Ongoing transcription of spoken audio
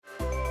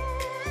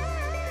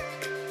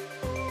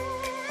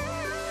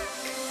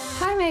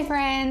my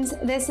friends,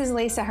 this is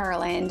Lisa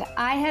Herland.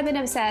 I have been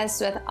obsessed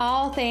with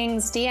all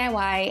things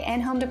DIY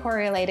and home decor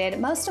related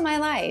most of my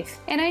life,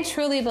 and I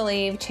truly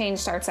believe change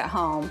starts at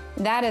home.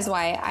 That is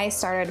why I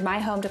started my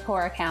home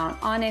decor account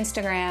on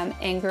Instagram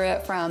and grew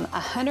it from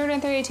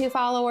 132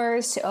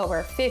 followers to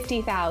over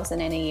 50,000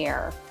 in a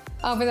year.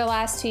 Over the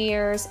last 2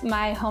 years,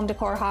 my home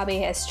decor hobby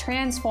has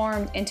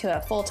transformed into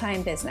a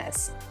full-time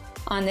business.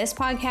 On this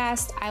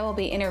podcast, I will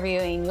be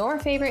interviewing your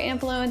favorite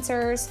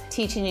influencers,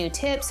 teaching you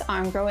tips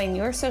on growing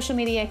your social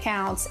media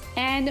accounts,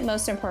 and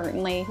most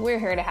importantly, we're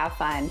here to have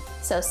fun.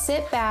 So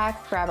sit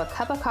back, grab a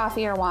cup of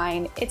coffee or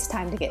wine. It's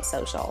time to get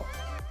social.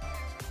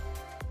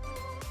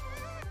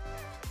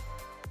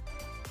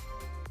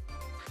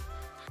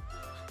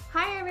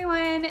 Hi,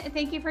 everyone.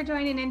 Thank you for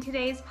joining in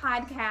today's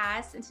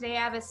podcast. And today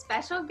I have a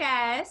special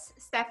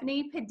guest,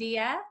 Stephanie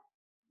Padilla.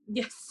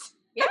 Yes.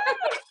 Yeah.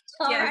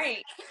 All Yes.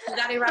 right. You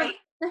got it right.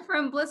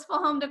 From Blissful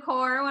Home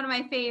Decor, one of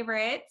my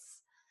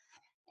favorites.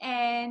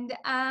 And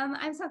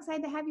I'm so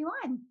excited to have you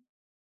on.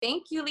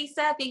 Thank you,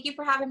 Lisa. Thank you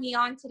for having me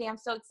on today. I'm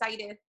so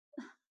excited.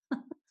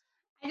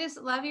 I just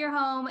love your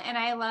home, and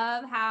I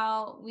love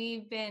how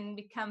we've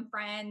become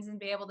friends and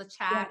be able to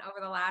chat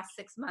over the last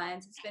 6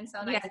 months. It's been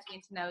so nice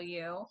getting to know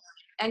you.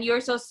 And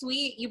you're so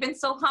sweet. You've been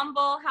so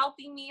humble,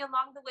 helping me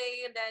along the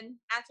way, and then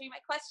answering my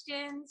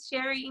questions,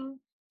 sharing.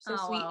 So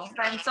sweet. Wow.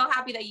 I'm so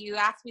happy that you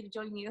asked me to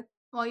join you.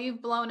 Well,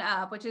 you've blown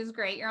up, which is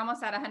great. You're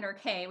almost at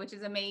 100K, which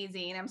is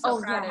amazing. I'm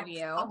so proud of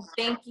you. Oh,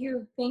 thank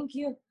you. Thank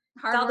you.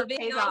 Hard work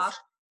pays off.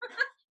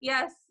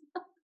 Yes.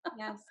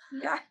 Yes.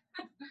 Yeah.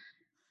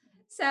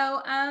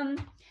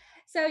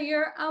 So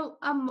you're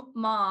a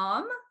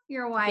mom,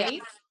 your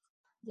wife,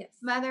 Yes.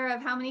 mother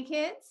of how many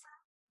kids?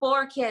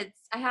 4 kids.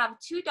 I have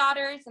 2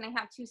 daughters and I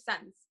have 2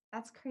 sons.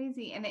 That's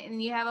crazy.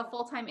 And you have a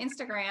full-time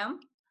Instagram.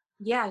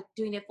 Yeah,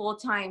 doing it full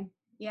time.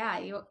 Yeah.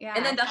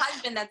 And then the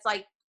husband that's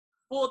like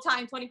full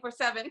time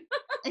 24/7.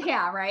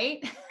 Yeah,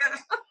 right?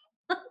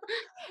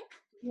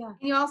 Yeah. And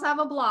you also have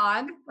a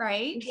blog,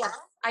 right? Yes.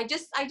 I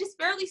just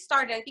barely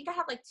started. I think I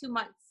have like 2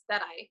 months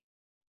that I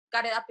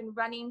got it up and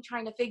running,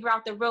 trying to figure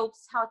out the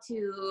ropes, how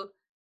to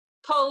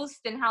post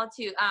and how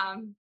to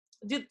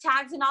do the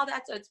tags and all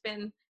that. So it's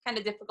been kind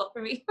of difficult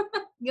for me.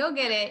 You'll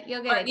get it.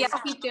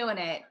 Just keep doing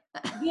it.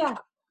 Yeah.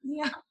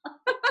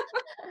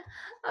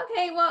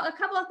 Okay, well, a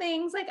couple of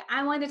things like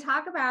I wanted to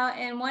talk about,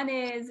 and one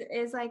is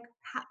like,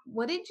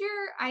 what did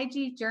your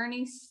IG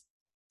journey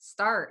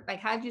start? Like,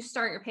 how did you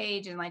start your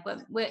page, and like,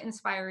 what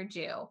inspired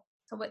you?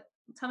 So,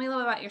 tell me a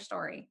little about your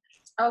story.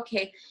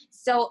 Okay,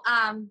 so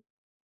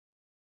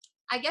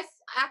I guess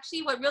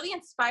actually what really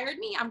inspired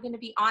me, I'm going to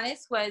be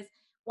honest, was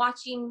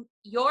watching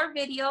your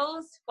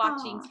videos,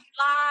 watching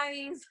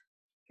Sli's,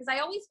 because I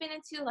always been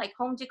into like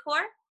home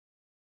decor.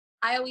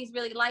 I always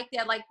really liked it.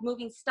 I liked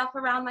moving stuff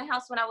around my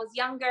house when I was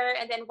younger,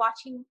 and then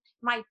watching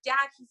my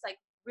dad, he's like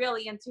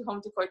really into home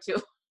decor too.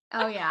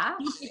 Oh yeah.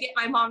 He used to get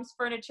my mom's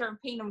furniture and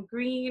paint them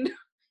green.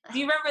 Do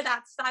you remember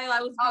that style?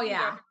 I was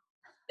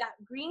that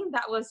green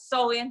that was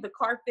so in the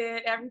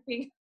carpet,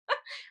 everything.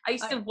 I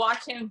used to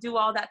watch him do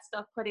all that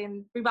stuff,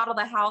 remodel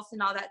the house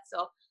and all that.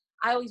 So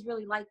I always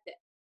really liked it.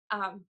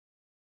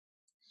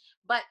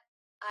 But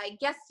I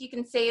guess you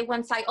can say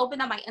once I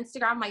opened up my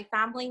Instagram, my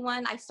family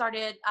one, I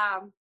started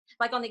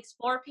like on the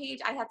Explore page,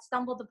 I had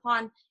stumbled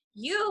upon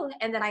you,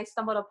 and then I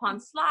stumbled upon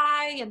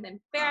Sly, and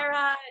then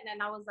Farrah, and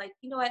then I was like,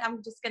 you know what,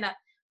 I'm just gonna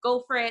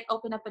go for it,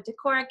 open up a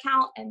decor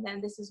account, and then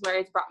this is where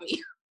it's brought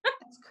me.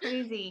 That's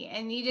crazy.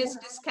 And you just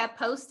kept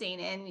posting,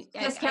 and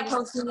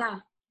posting.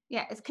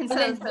 Yeah, it's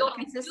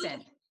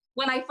consistent.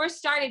 When I first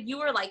started, you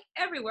were like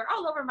everywhere,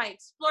 all over my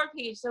Explore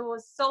page, so it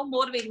was so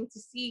motivating to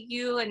see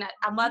you and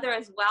a mother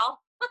as well.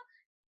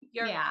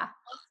 Your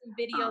awesome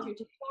videos, your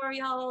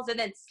tutorials, and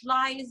then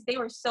Sli's, they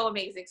were so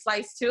amazing.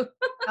 Sli's too.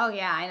 Oh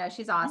yeah, I know,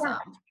 she's awesome.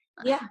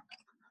 Yeah.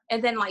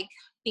 And then like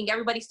I think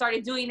everybody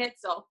started doing it,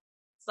 so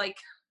it's like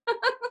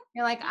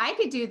you're like, I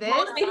could do this.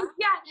 Motivating.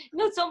 Yeah,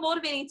 no, it's so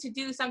motivating to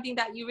do something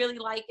that you really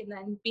like, and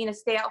then being a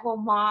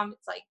stay-at-home mom,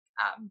 it's like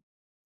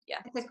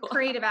it's a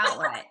creative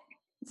outlet.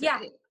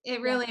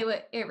 It really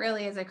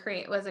was a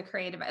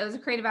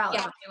creative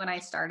outlet for me when I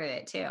started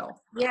it too.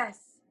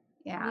 Yes.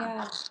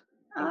 Yeah.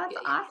 Oh, that's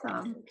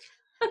awesome.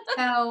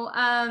 So,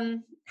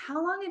 how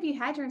long have you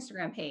had your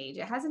Instagram page?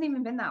 It hasn't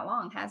even been that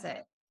long, has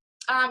it?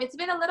 It's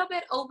been a little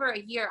bit over a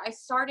year. I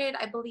started,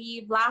 I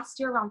believe, last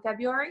year around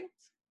February.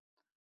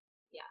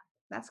 Yeah.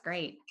 That's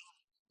great.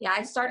 Yeah,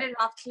 I started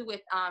off too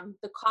with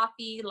the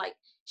coffee, like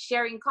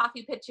sharing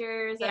coffee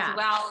pictures as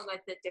well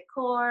with the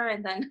decor,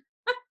 and then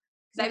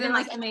I've been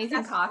like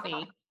amazing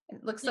coffee.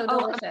 It looks so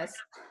delicious.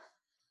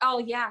 Oh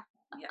yeah.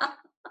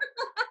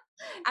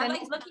 I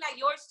like looking at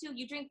yours too.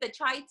 You drink the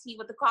chai tea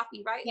with the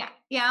coffee, right?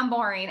 Yeah, I'm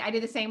boring. I do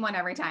the same one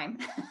every time.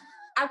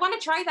 I want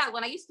to try that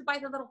one. I used to buy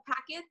the little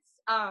packets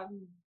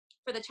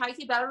for the chai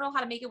tea, but I don't know how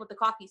to make it with the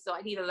coffee, so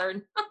I need to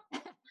learn.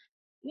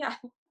 Yeah.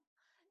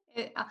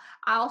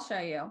 I'll show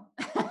you.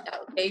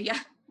 Okay, yeah.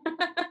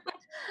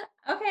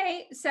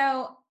 Okay,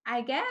 so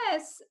I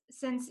guess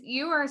since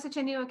you are such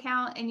a new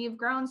account and you've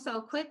grown so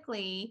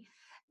quickly,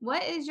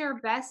 What is your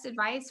best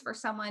advice for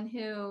someone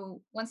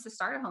who wants to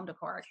start a home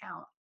decor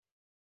account?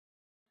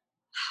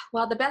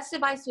 Well, the best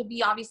advice would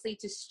be obviously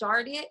to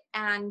start it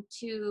and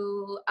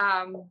to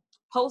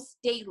post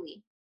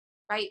daily,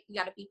 right? You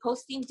got to be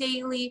posting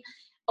daily,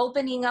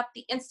 opening up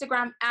the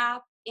Instagram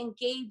app,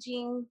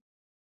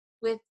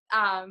 with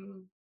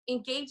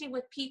engaging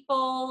with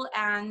people,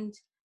 and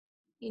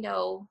you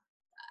know,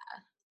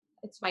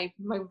 it's my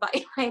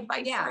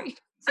advice. Yeah. Sorry.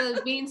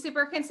 So being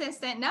super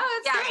consistent. No,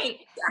 it's Yeah.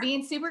 great.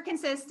 Being super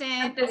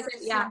consistent,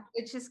 Consistent, yeah.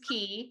 which is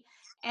key.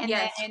 And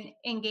Yes. then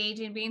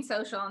engaging, being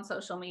social on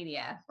social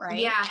media, right?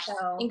 Yeah.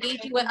 So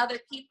Engaging with other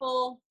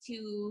people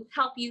to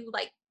help you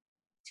like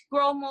to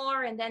grow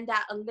more, and then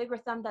that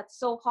algorithm that's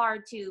so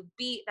hard to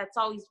beat. That's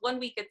always one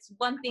week it's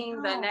one thing,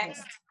 the no,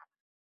 next.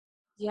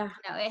 Yeah.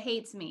 no, it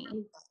hates me.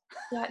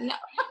 Yeah. No,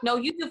 no,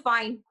 you do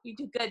fine. You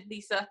do good,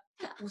 Lisa.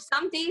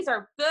 Some days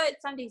are good,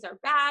 some days are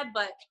bad,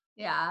 but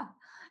Yeah.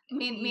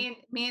 Me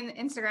and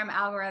Instagram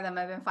algorithm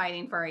have been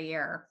fighting for a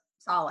year.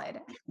 Solid.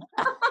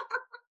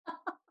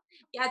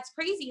 yeah, it's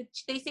crazy.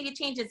 They say it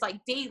changes like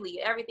daily.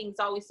 Everything's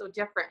always so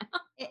different.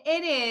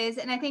 It is.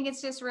 And I think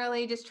it's just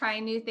really just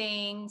trying new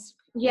things,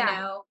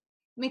 Yeah.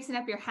 mixing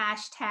up your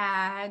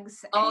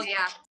hashtags Oh and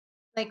yeah.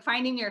 like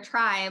finding your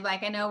tribe.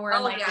 Like I know we're in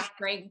Oh like yeah. this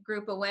great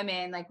group of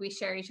women, like we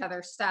share each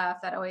other's stuff.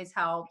 That always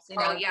helps,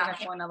 Oh give yeah.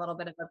 everyone a little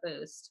bit of a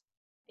boost.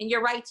 And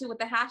you're right too with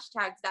the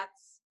hashtags.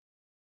 That's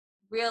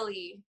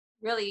really,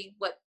 really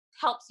what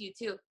helps you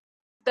too.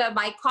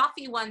 My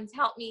coffee ones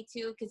help me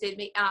too because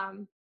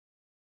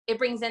it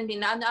brings in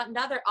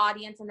another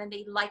audience, and then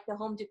they like the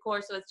home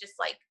decor, so it's just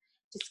like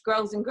just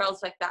grows and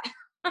grows like that.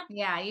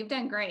 Yeah, you've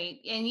done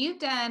great. And you've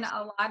done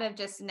a lot of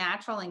just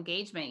natural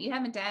engagement. You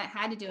haven't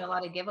had to do a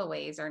lot of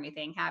giveaways or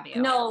anything, have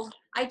you? No,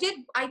 I did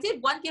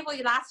one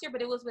giveaway last year,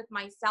 but it was with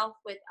myself.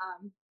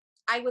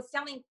 I was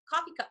selling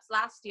coffee cups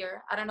last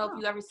year. I don't know if Oh,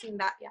 you ever seen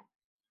that. Yeah,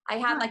 I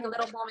no, had like a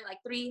little moment, like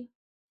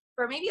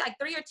for maybe like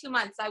 3 or 2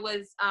 months. I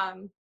was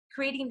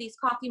creating these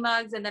coffee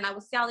mugs, and then I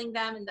was selling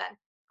them, and then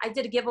I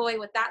did a giveaway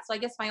with that. So I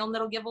guess my own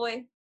little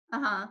giveaway,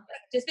 uh-huh.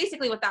 just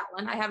basically with that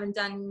one. I haven't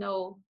done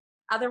no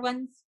other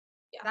ones.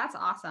 Yeah, That's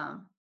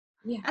awesome.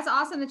 yeah. That's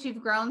awesome that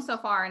you've grown so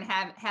far and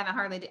haven't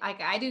hardly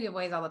like I do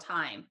giveaways all the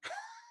time.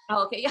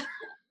 Oh, okay, yeah,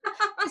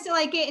 Just to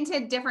like get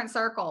into different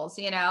circles.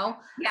 yeah.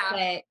 But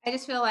I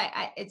just feel like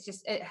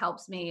it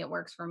helps me. It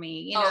works for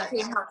me. Oh,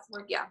 okay,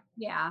 housework, yeah.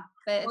 Yeah.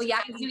 But Oh, it's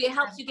yeah, great because that it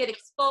helps you get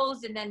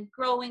exposed and then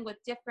growing with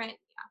different.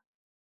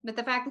 but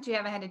the fact that you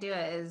haven't had to do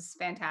it is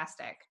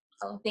fantastic.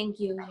 Oh, thank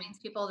you. That means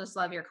people just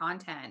love your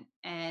content.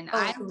 And Oh,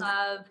 I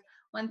love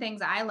one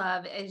things I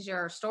love is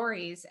your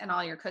stories and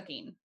all your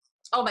cooking.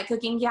 oh, my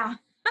cooking, yeah.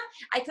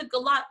 I cook a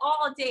lot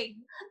all day.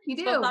 You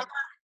So do. if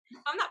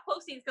I'm not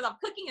posting, it's because I'm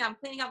cooking and I'm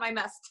cleaning up my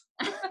mess.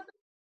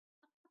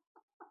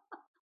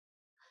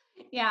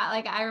 Yeah,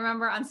 like I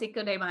remember on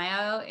Cinco de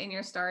Mayo in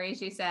your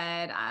stories, you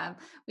said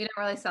we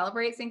don't really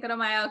celebrate Cinco de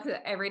Mayo because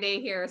every day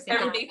here is Cinco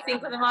de Every day,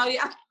 think of them all,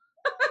 yeah.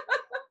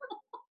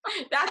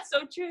 That's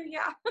so true,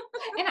 yeah.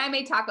 and I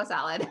made taco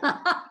salad.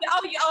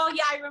 Oh,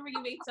 yeah, I remember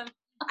you made some.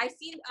 I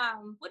seen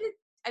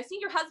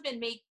your husband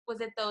make,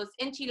 was it those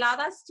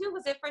enchiladas too?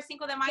 Was it for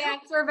Cinco de Mayo? Yeah,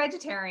 'cause we're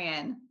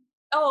vegetarian.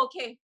 Oh,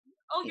 okay.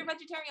 Oh, you're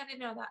vegetarian? I didn't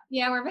know that.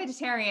 Yeah, we're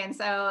vegetarian,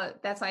 so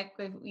that's like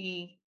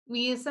we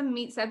use some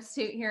meat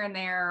substitute here and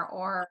there,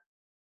 or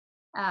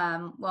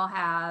we'll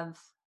have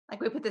like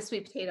we put the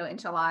sweet potato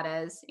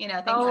enchiladas, things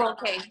like Oh,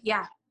 okay,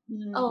 yeah.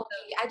 mm, Oh,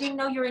 okay. I didn't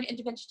know you were an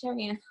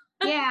vegetarian.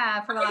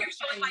 yeah, for the last You're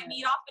showing 3 my years.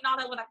 meat off and all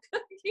that when I'm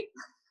cooking.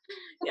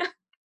 Yeah,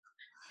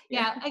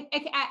 yeah.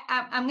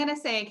 Yeah, I'm gonna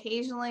say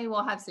occasionally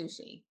we'll have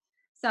sushi.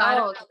 So I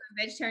don't Oh, know if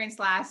I'm vegetarian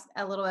slash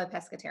a little bit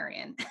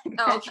pescatarian oh,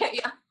 because okay,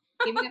 yeah.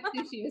 even if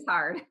sushi is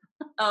hard.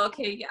 Oh,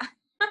 okay, yeah.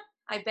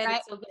 I bet I,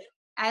 it's so good.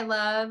 I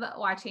love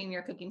watching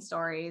your cooking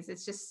stories.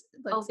 It's just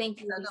Oh, looks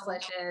thank you, so Lisa.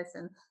 delicious.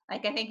 And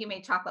like I think you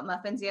made chocolate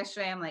muffins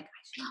yesterday. I'm like, I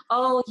should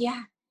Oh,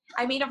 yeah.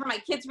 I made them for my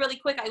kids really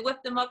quick. I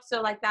whipped them up so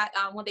like that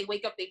when they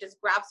wake up, they just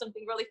grab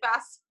something really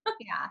fast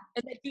yeah.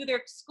 and then do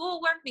their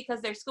schoolwork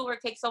because their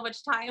schoolwork takes so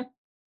much time.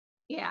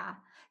 Yeah.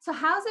 So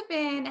how's it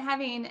been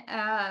having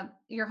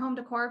your home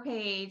decor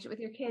page with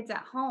your kids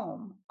at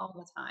home all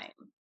the time?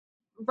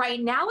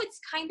 Right now, it's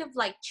kind of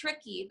like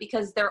tricky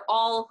because they're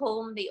all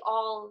home. They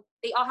all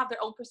have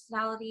their own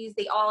personalities.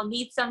 They all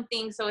need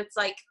something. So it's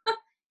like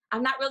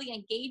I'm not really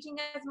engaging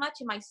as much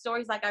in my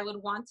stories like I would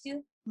want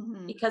to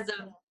Mhm. because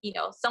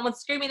of someone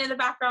screaming in the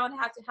background. I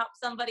have to help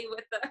somebody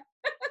with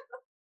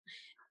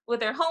with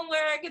their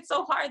homework. It's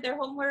so hard, their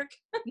homework.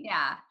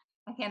 Yeah,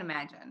 I can't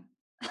imagine.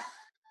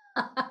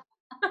 I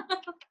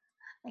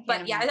can't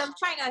But yeah, imagine.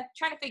 I'm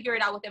trying to figure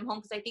it out with them home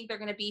because I think they're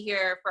gonna be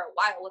here for a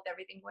while with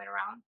everything going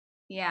around.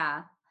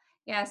 Yeah.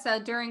 Yeah.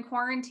 So during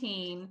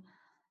quarantine,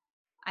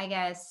 I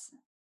guess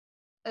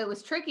it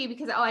was tricky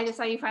because, oh, I just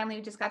saw you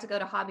finally just got to go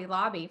to Hobby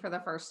Lobby for the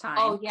first time.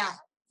 Oh yeah,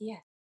 yeah,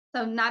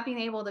 So not being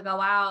able to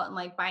go out and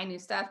like buy new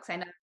stuff because I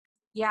know,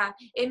 yeah.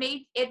 It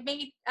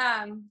made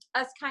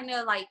us kind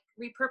of like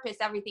repurpose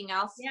everything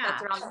else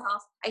that's yeah, around the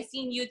house. I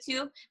seen you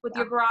too with yeah,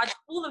 your garage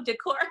full of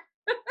decor.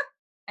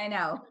 I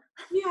know.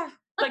 Yeah.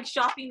 like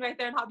shopping right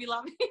there in Hobby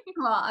Lobby.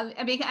 Well,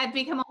 I've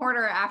become a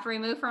hoarder after we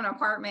moved from an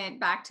apartment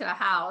back to a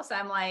house.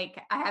 I'm like,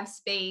 I have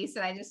space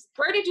and I just,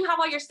 Where did you have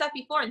all your stuff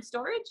before? In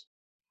storage?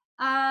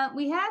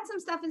 we had some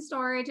stuff in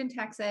storage in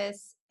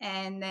Texas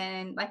and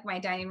then like my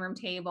dining room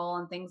table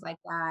and things like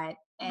that.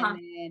 And Uh-huh.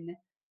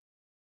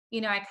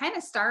 then, I kind of I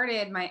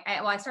started my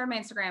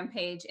Instagram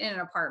page in an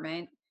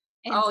apartment.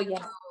 And Oh, so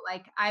yes.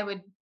 like I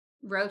would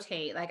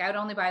rotate, like I would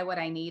only buy what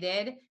I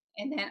needed.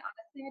 And then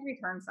honestly, I'd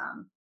return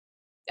some.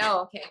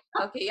 Oh, okay.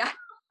 Okay, yeah.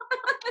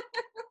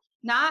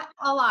 Not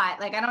a lot.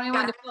 Like I don't even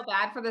Yeah. want to feel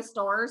bad for the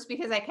stores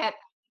because I kept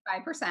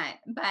 5%,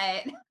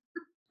 but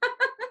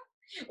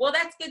Well,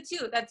 that's good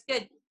too. That's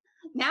good.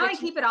 now I But you,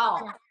 keep it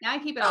all. Now I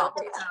keep it oh, all.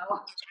 okay. So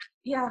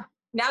Yeah.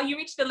 Now you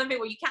reach the limit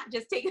where you can't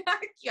just take it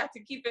back. You have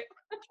to keep it.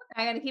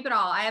 I got to keep it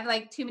all. I have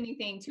like too many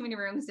things, too many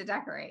rooms to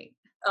decorate.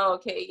 Oh,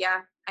 okay.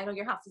 Yeah. I know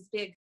your house is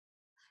big.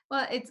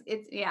 Well,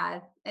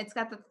 yeah, it's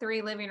got the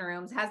 3 living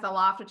rooms, has the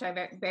loft, which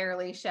I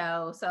barely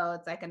show. So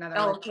it's like another,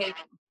 Oh, okay.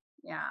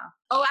 yeah.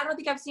 Oh, I don't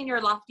think I've seen your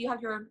loft. Do you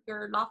have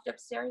your loft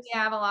upstairs? Yeah,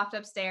 I have a loft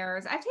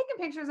upstairs. I've taken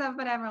pictures of,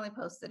 but I haven't really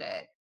posted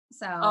it.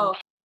 So, Oh,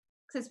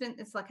 'cause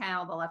it's like kind of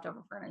all the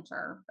leftover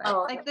furniture, but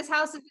oh, like this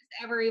house is just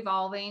ever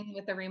evolving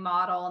with the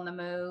remodel and the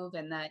move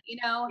and yeah.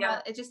 how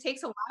it just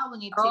takes a while when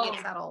to Oh,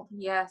 get settled.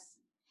 yes.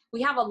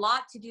 We have a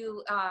lot to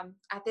do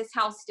at this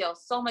house still.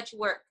 So much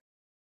work.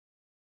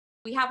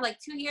 We have like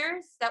 2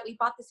 years that we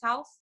bought this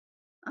house.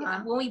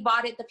 Uh-huh. When we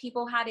bought it, the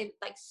people had it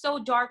like so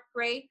dark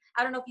gray.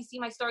 I don't know if you see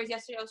my stories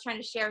yesterday. I was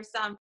trying to share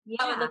some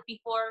how it Yeah. looked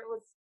before. It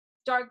was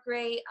dark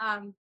gray,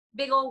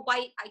 big old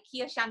white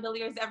IKEA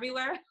chandeliers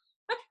everywhere.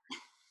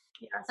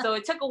 Yeah. So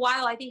it took a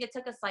while. I think it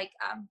took us like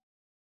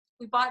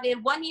we bought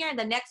it 1 year, and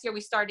the next year we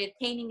started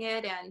painting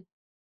it and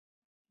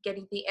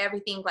getting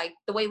everything like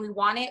the way we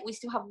want it. We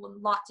still have a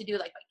lot to do,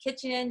 like my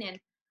kitchen and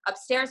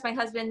upstairs. My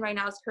husband right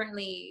now is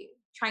currently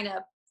trying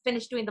to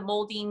finish doing the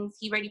moldings.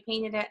 He already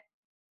painted it.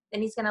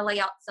 Then he's gonna lay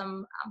out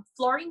some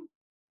flooring.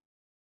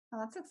 Oh,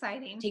 that's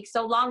exciting. Takes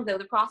so long though,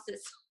 the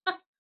process.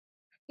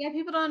 Yeah,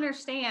 people don't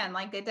understand.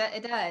 Like it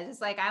does.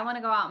 It's like I want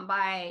to go out and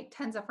buy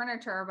tons of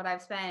furniture, but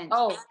I've spent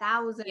Oh,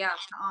 thousands yeah,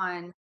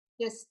 on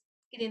just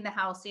getting the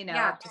house,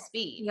 yeah, up to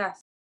speed.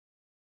 yes,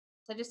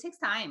 So it just takes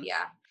time.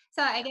 yeah.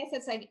 So I guess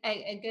it's like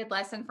a good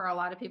lesson for a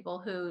lot of people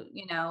who,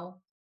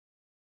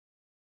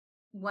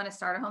 want to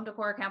start a home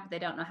decor account, but they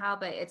don't know how.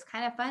 But it's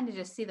kind of fun to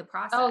just see the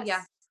Oh, yeah.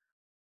 process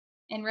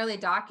and really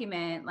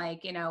document,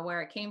 like,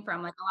 where it came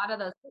from. Like a lot of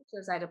those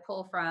pictures I had to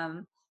pull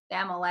from the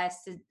MLS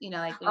to,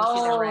 like when you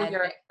see the Oh, red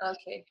you're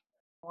okay.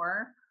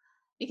 before,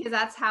 because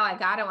that's how I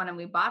got it when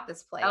we bought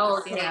this place, Oh,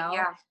 okay,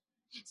 yeah.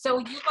 So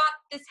you bought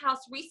this house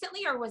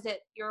recently, or was it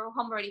your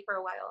home already for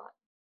a while?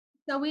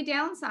 So we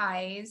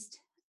downsized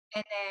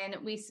and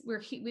then we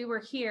were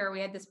here. We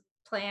had this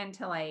plan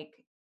to like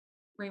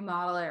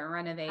remodel it and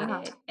renovate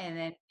Uh-huh. it and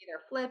then either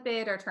flip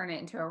it or turn it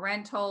into a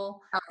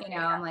rental. Okay,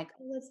 yeah. I'm like,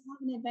 oh, let's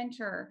have an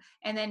adventure.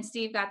 And then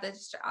Steve got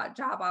this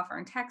job offer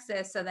in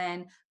Texas. So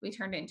then we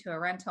turned it into a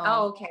rental,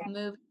 Oh, okay.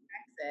 moved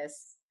to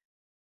Texas.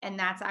 And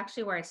that's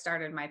actually where I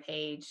started my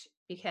page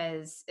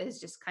because it's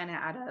just kind of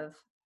out of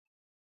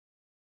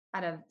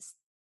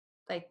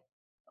like,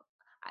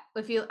 I don't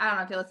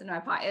know if you listen to my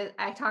podcast,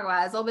 I talk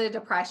about it, it's a little bit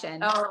of depression.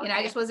 Oh, I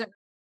okay. just wasn't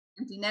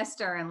empty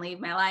nester and leave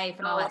my life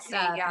and all Oh, that okay,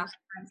 stuff. yeah. And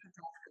my friends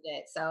suggested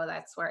it. So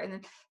that's where, and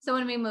then, so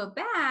when we moved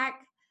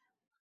back,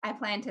 I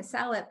planned to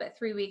sell it, but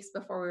 3 weeks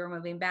before we were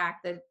moving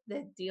back, the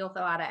deal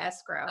fell out of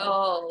escrow.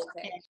 Oh,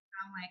 And okay.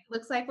 I'm like,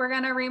 looks like we're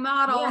going to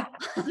remodel.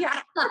 Yeah,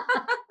 yeah.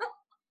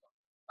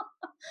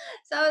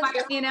 So, Quite a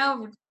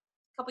it's,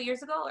 couple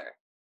years ago, or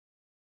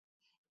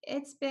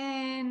it's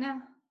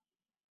been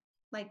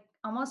like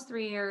almost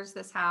 3 years,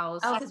 this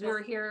house, oh, because we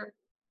were here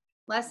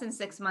less than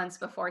 6 months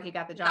before he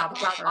got the got job the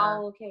job. offer.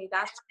 Oh, okay.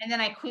 That's And then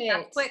I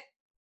quit. quick.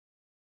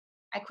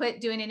 I quit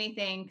doing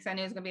anything because I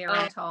knew it was going to be a Oh,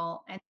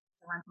 rental, and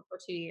a rental for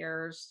 2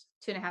 years,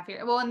 2.5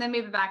 years. Well, and then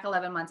maybe back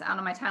 11 months. I don't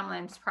know. My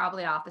timeline's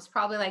probably off. It's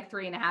probably like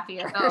 3.5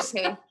 years. oh,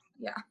 okay.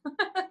 Yeah.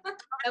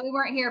 And we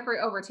weren't here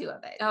for over 2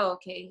 of it. Oh,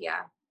 okay.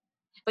 Yeah.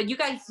 But you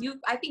guys,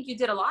 I think you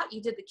did a lot.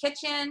 You did the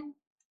kitchen,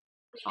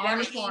 you did All the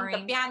everything,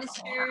 flooring, the the whole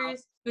house.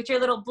 banisters with your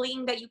little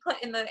bling that you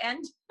put in the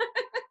end.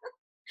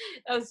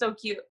 That was so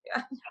cute.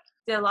 Yeah.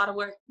 Did a lot of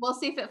work. We'll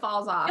see if it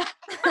falls off.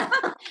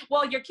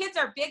 Well, your kids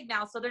are big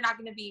now, so they're not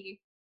going to be.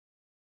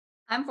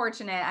 I'm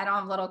fortunate. I don't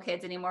have little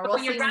kids anymore. But We'll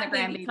when your see when the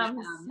grandbaby grandbaby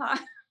comes, comes.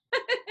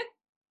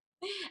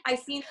 I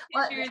seen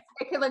Well, pictures.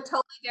 it could look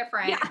totally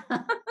different. Yeah.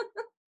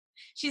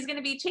 She's going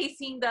to be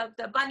chasing the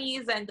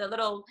bunnies and the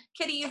little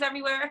kitties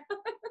everywhere.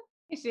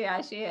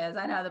 Yeah, she is.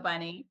 I know the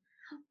bunny.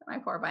 My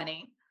poor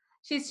bunny.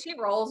 She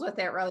rolls with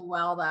it really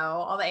well, though.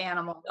 All the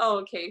animals. Oh,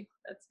 okay.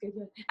 That's good.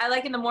 I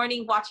like in the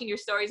morning watching your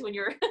stories when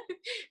you're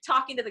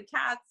talking to the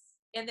cats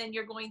and then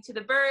you're going to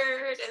the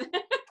bird and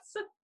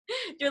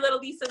your little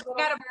Lisa's little.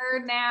 I got a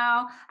bird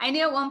now. I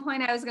knew at one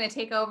point I was going to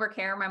take over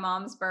care of my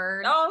mom's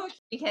bird. Oh,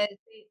 because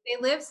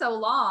they live so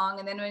long.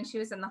 And then when she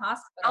was in the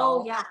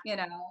hospital, oh yeah.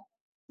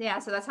 Yeah,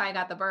 so that's how I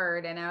got the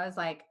bird. And I was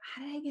like,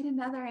 how did I get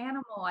another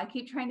animal? I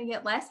keep trying to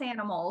get less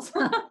animals.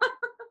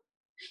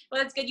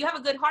 Well, that's good. You have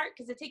a good heart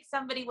because it takes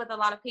somebody with a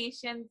lot of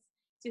patience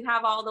to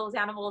have all those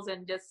animals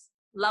and just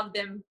love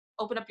them,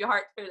 open up your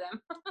heart for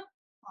them.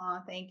 Oh,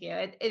 thank you.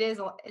 It is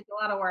it's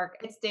a lot of work.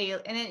 It's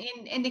daily,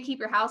 and to keep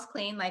your house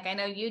clean, like I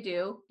know you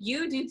do.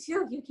 You do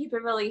too. You keep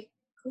it really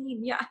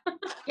clean. Yeah.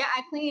 Yeah,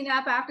 I clean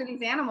up after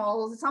these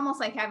animals. It's almost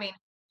like having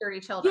dirty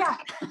children. Yeah.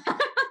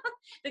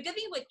 The good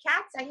thing with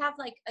cats, I have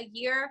like a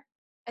year,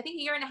 I think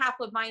a year and a half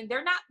with mine.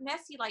 They're not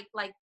messy like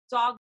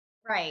dogs.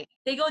 Right.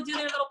 They go do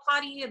their little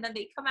potty and then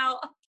they come out.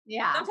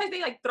 Yeah. Sometimes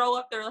they like throw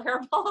up their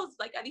hairballs,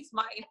 like at least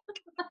mine.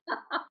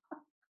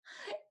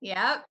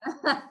 Yep.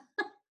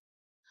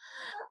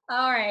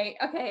 All right.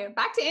 Okay.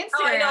 Back to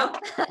Oh, I know.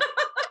 Instagram.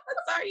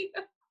 Sorry.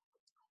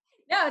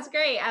 No, it's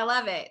great. I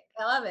love it.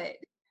 I love it.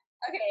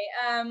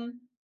 Okay.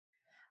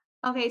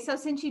 Okay. So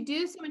since you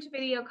do so much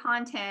video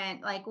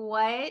content, like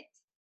what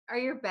are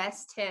your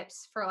best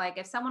tips for like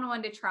if someone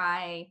wanted to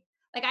try,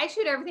 like I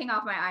shoot everything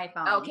off my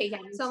iPhone. Okay, yeah.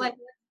 So like,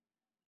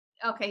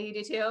 okay, you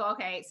do too?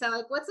 Okay. So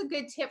like what's a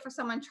good tip for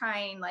someone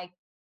trying like,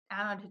 I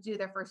don't know, to do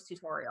their first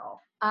tutorial?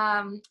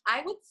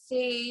 I would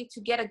say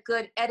to get a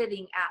good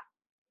editing app.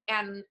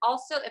 And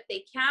also if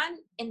they can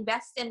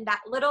invest in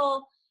that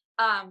little,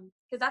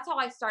 because that's how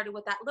I started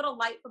with that little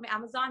light from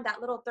Amazon, that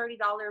little $30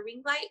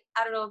 ring light.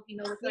 I don't know if you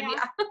know which one.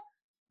 Yeah.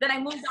 Then I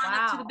moved on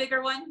up to the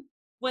bigger one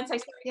once I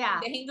started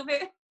getting the hang of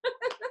it.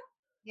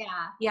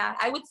 Yeah. Yeah,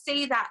 I would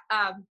say that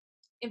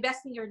invest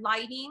in your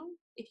lighting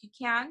if you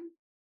can.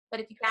 But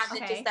if you can't,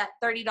 then just that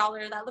 $30,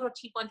 that little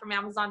cheap one from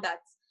Amazon,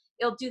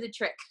 it'll do the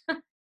trick.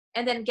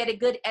 And then get a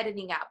good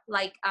editing app.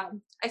 Like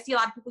I see a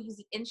lot of people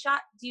using InShot.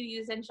 Do you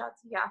use InShot?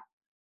 Yeah.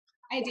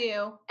 I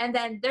do. And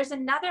then there's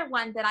another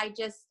one that I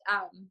just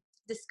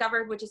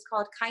discovered, which is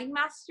called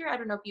KineMaster. I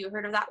don't know if you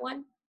heard of that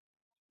one.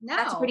 No.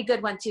 That's a pretty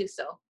good one too.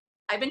 So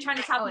I've been trying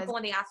to tell people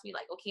when they ask me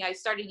like, okay, I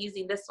started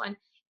using this one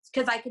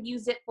because I could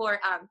use it for,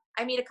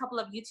 I made a couple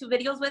of YouTube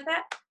videos with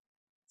it.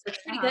 So it's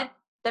pretty good.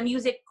 The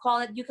music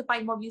quality, you could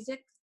find more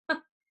music.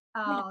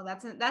 Oh,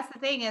 that's the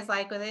thing is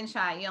like with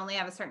InShot, you only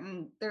have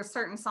there's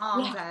certain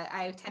songs that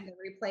I tend to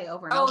replay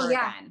over and over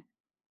again.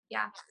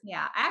 Yeah.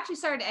 Yeah. I actually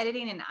started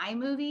editing in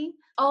iMovie.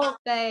 Oh.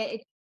 But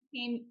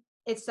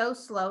it's so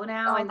slow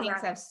now. I think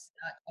I have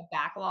a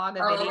backlog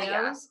of videos.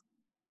 Yeah.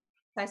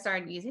 So I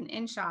started using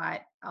InShot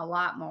a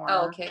lot more.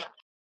 Oh, okay.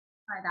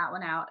 Try that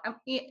one out.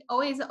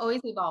 Always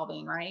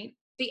evolving, right?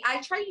 See,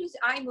 I tried to use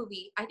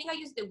iMovie. I think I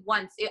used it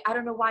once. I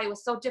don't know why it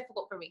was so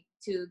difficult for me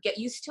to get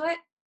used to it.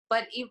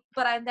 But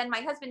then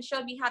my husband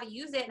showed me how to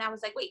use it, and I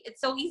was like, wait,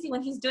 it's so easy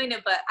when he's doing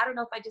it, but I don't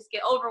know if I just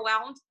get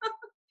overwhelmed.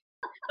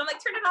 I'm like,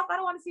 turn it off. I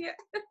don't want to see it.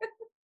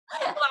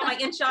 Pull out my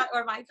InShot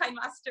or my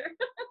KineMaster.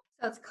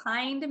 So it's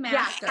KineMaster.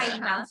 Yeah,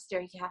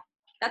 KineMaster. Yeah,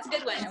 that's a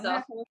good one.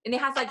 So, and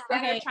it has like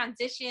better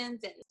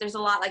transitions, and there's a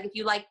lot. Like if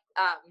you like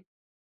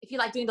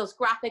doing those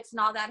graphics and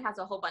all that, it has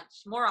a whole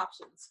bunch more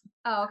options.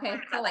 Oh, okay,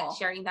 cool. I like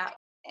sharing that.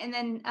 And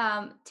then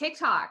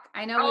TikTok.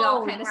 I know we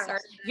all kind of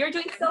started. You're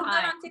doing so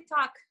good on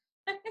TikTok.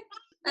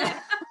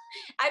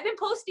 I've been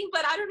posting,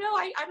 but I don't know.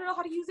 I don't know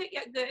how to use it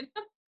yet. Good.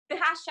 The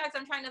hashtags.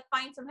 I'm trying to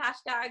find some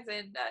hashtags,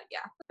 and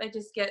I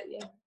just get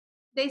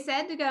They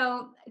said to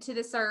go to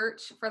the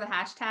search for the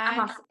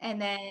hashtags and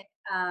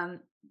then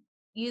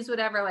use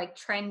whatever like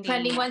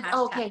trending ones.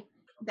 Oh, okay,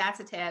 that's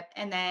a tip.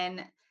 And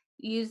then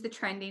use the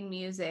trending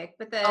music.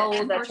 But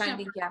the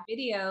trending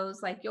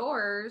videos like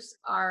yours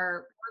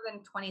are more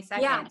than 20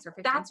 seconds or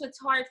 15. That's what's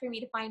hard for me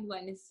to find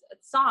one is a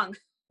song.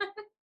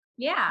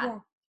 Yeah.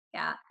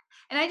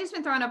 And I just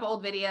been throwing up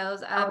old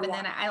videos up, and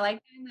then I like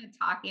doing the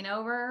talking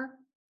over.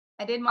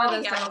 I did more of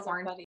those during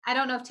quarantine. I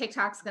don't know if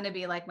TikTok's going to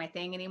be like my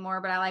thing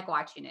anymore, but I like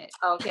watching it.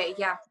 Okay,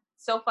 yeah.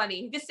 So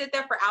funny. You just sit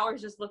there for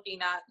hours just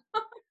looking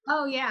at.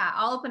 Oh, yeah.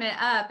 I'll open it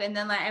up, and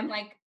then I'm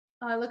like,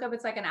 oh, I look up,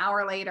 it's like an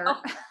hour later.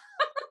 Oh.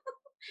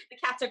 The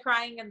cats are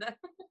crying and the...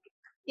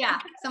 Yeah,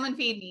 someone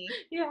feed me.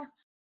 Yeah.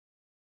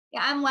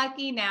 Yeah, I'm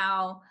lucky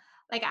now.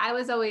 Like I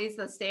was always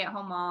the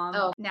stay-at-home mom.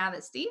 Oh. Now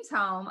that Steve's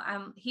home,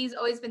 he's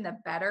always been the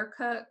better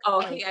cook.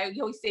 Oh, okay.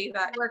 You always say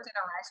that. I worked in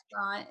a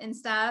restaurant and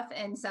stuff,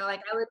 and so like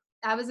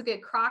I was a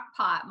good crock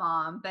pot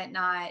mom, but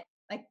not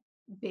like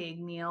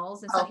big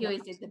meals. And so he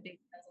always did the big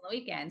meals on the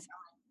weekends. So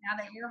now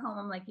that you're home,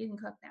 I'm like, you can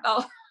cook now.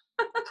 Oh,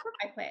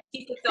 I quit.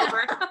 He takes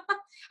over.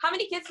 How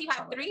many kids do you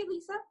have? 3,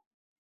 Lisa?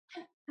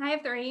 I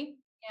have 3.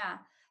 Yeah.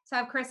 So I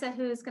have Carissa,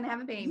 who's going to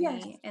have a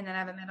baby, and then I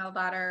have a middle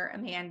daughter,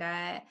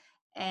 Amanda,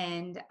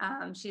 and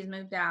she's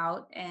moved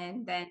out,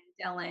 and then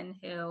Dylan,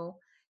 who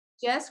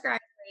just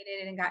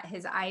graduated and got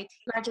his IT.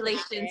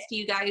 Congratulations to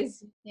you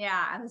guys.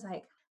 Yeah, I was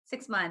like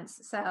 6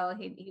 months, so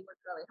he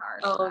worked really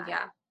hard. Oh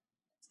yeah,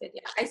 that's good.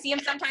 Yeah, I see him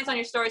sometimes on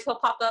your stories. He'll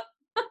pop up.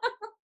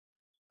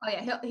 Oh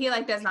yeah, he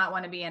like does not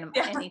want to be in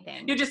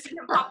anything. You just see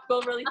him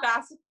go really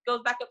fast,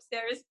 goes back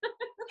upstairs.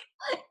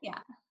 Yeah,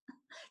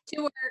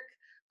 to work,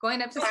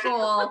 going up to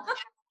school.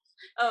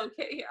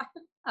 Okay,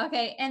 yeah.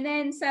 Okay, and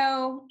then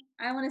so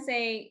I want to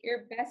say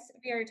your best,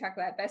 we already talked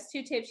about best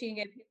 2 tips you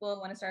can give people who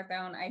want to start their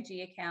own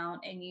IG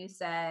account, and you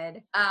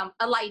said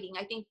a lighting,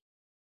 I think.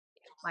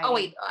 Lighting. Oh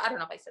wait, I don't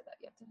know if I said that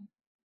yet.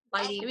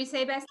 lighting. Did we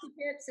say best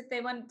tips if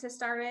they wanted to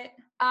start it?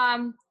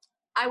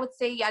 I would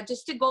say, yeah,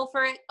 just to go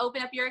for it,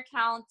 open up your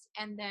account,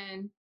 and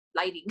then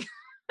lighting.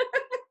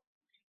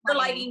 The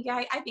lighting,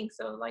 yeah, I think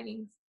so.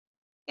 Lighting.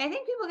 I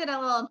think people get a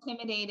little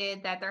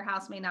intimidated that their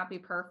house may not be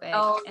perfect.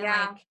 Oh, and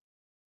yeah. like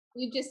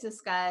we've just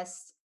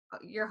discussed,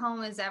 your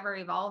home is ever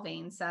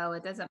evolving, so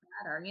it doesn't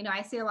matter. You know,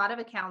 I see a lot of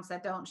accounts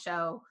that don't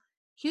show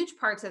huge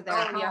parts of their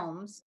Oh, yeah.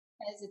 homes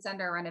because it's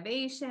under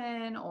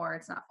renovation or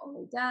it's not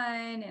fully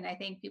done. And I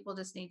think people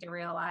just need to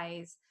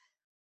realize,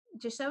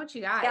 just show what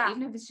you got, Yeah.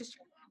 even if it's just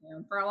your living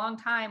room. For a long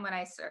time, when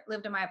I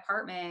lived in my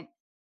apartment,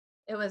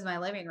 it was my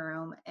living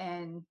room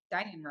and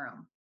dining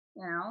room,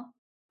 you know?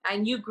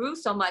 And you grew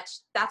so much.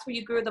 That's where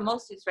you grew the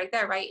most, is right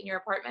there, right in your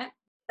apartment.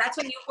 That's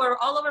when you were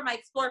all over my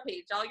Explore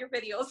page, all your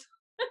videos.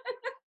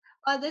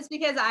 Well, that's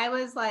because I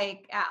was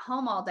like at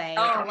home all day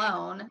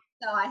alone.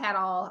 So I had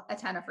a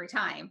ton of free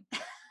time.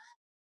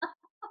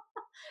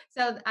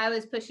 So I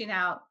was pushing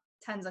out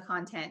tons of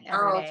content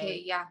every day.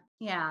 Okay, yeah.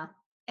 Yeah.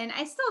 And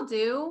I still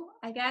do,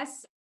 I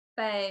guess,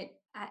 but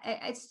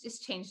it's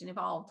just changed and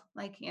evolved.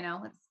 Like, you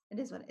know, it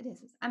is what it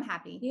is. I'm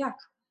happy. Yeah.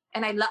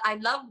 And I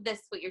love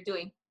this, what you're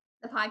doing.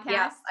 The podcast.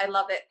 Yes, I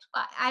love it.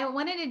 I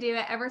wanted to do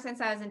it ever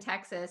since I was in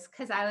Texas,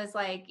 because I was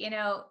like, you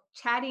know,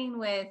 chatting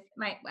with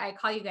I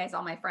call you guys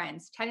all my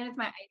friends, chatting with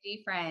my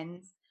IG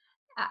friends.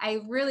 I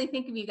really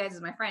think of you guys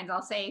as my friends.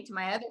 I'll say to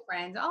my other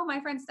friends, oh,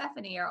 my friend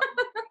Stephanie, or,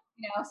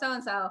 you know,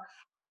 so-and-so.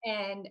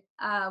 And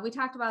we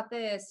talked about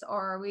this,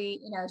 or we,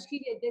 you know, she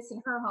did this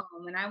in her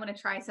home and I want to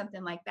try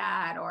something like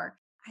that. Or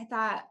I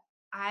thought,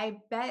 I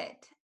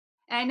bet,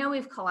 and I know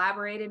we've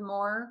collaborated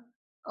more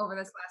over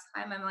this last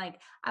time. I'm like,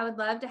 I would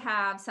love to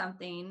have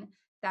something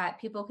that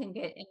people can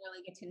get and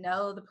really get to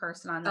know the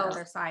person on the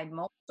other side.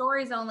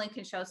 Stories only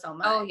can show so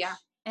much. Oh, yeah.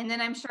 And then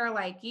I'm sure,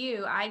 like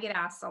you, I get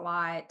asked a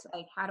lot,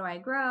 like, how do I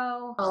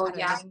grow? Oh, how do I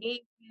yeah. get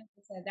engagement?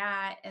 This and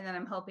that. And then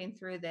I'm hoping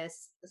through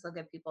this will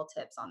give people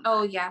tips on that.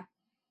 Oh, yeah.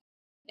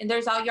 And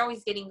you're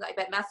always getting, I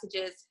bet,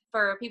 messages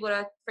for people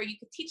for you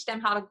to teach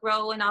them how to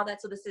grow and all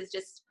that. So this is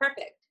just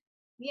perfect.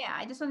 Yeah.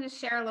 I just wanted to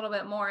share a little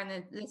bit more. And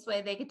then this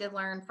way they get to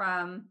learn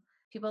from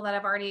people that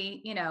have already,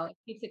 you know,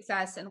 achieved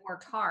success and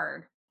worked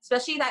hard.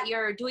 Especially that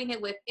you're doing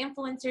it with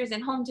influencers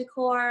and home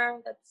decor.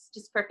 That's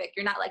just perfect.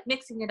 You're not like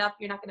mixing it up.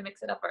 You're not going to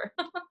mix it up. Or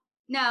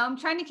No, I'm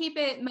trying to keep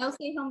it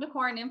mostly home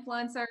decor and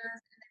influencers,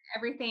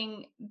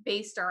 everything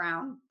based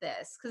around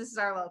this, because this is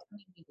our little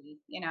community,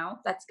 you know?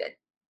 That's good.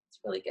 It's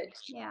really good.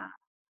 Yeah.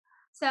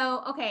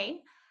 So, okay,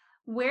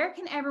 where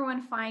can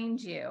everyone find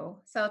you?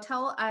 So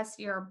tell us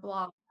your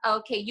blog.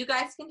 Okay, you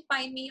guys can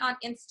find me on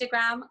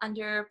Instagram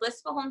under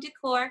Blissful Home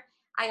Decor.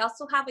 I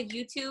also have a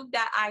YouTube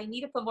that I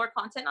need to put more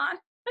content on.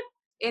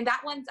 And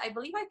that one's, I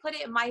believe I put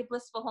it in My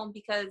Blissful Home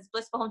because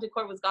Blissful Home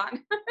Decor was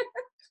gone.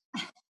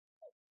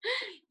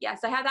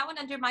 Yes, I have that one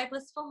under My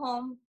Blissful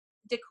Home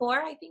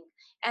Decor, I think.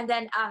 And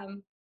then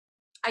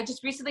I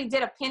just recently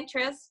did a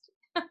Pinterest.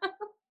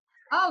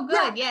 Oh,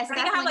 good. Yeah, yes. I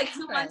have like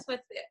 2 months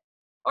with it.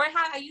 Or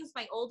I used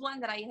my old one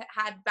that I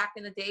had back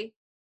in the day.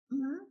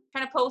 Mm-hmm.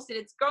 Kind of posted.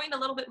 It's growing a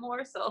little bit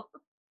more. So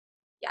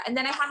yeah. And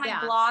then I have my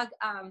blog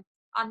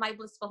on My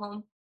Blissful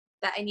Home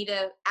that I need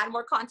to add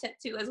more content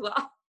to as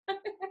well.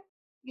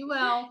 You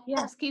will.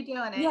 Yeah. Just keep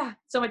doing it. Yeah.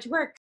 So much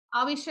work.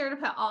 I'll be sure to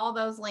put all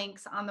those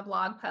links on the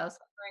blog post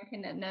so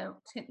everyone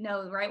can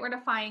know right where to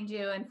find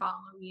you and follow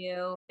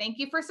you. Thank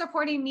you for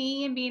supporting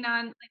me and being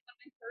on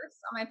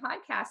my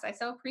podcast. I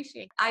so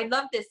appreciate it. I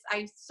love this.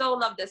 I so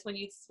love this. When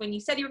you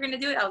said you were going to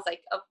do it, I was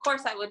like, of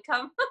course I would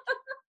come.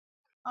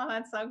 Oh,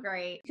 that's so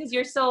great. Because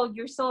you're so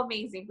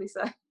amazing,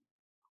 Lisa.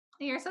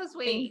 You're so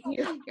sweet.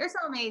 You're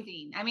so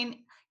amazing. I mean,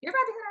 you're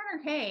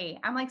about to hit 100K.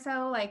 I'm like,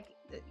 so like,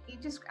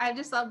 I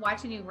just love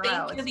watching you grow.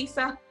 Thank you,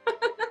 Lisa.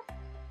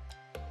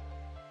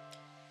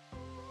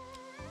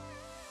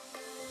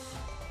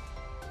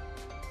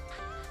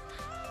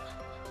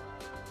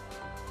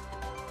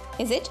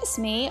 Is it just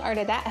me, or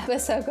did that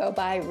episode go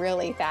by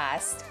really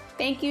fast?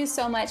 Thank you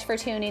so much for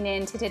tuning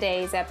in to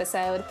today's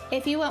episode.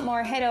 If you want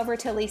more, head over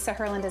to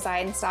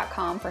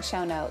lisaherlanddesigns.com for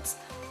show notes.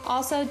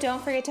 Also,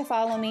 don't forget to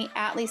follow me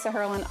at Lisa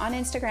Herland on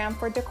Instagram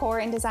for decor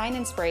and design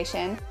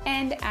inspiration,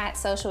 and at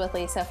Social with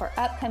Lisa for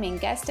upcoming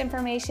guest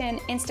information,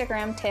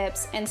 Instagram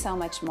tips, and so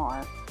much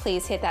more.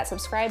 Please hit that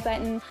subscribe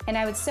button, and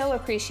I would so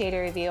appreciate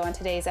a review on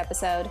today's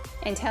episode.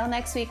 Until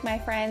next week, my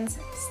friends,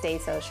 stay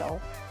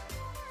social.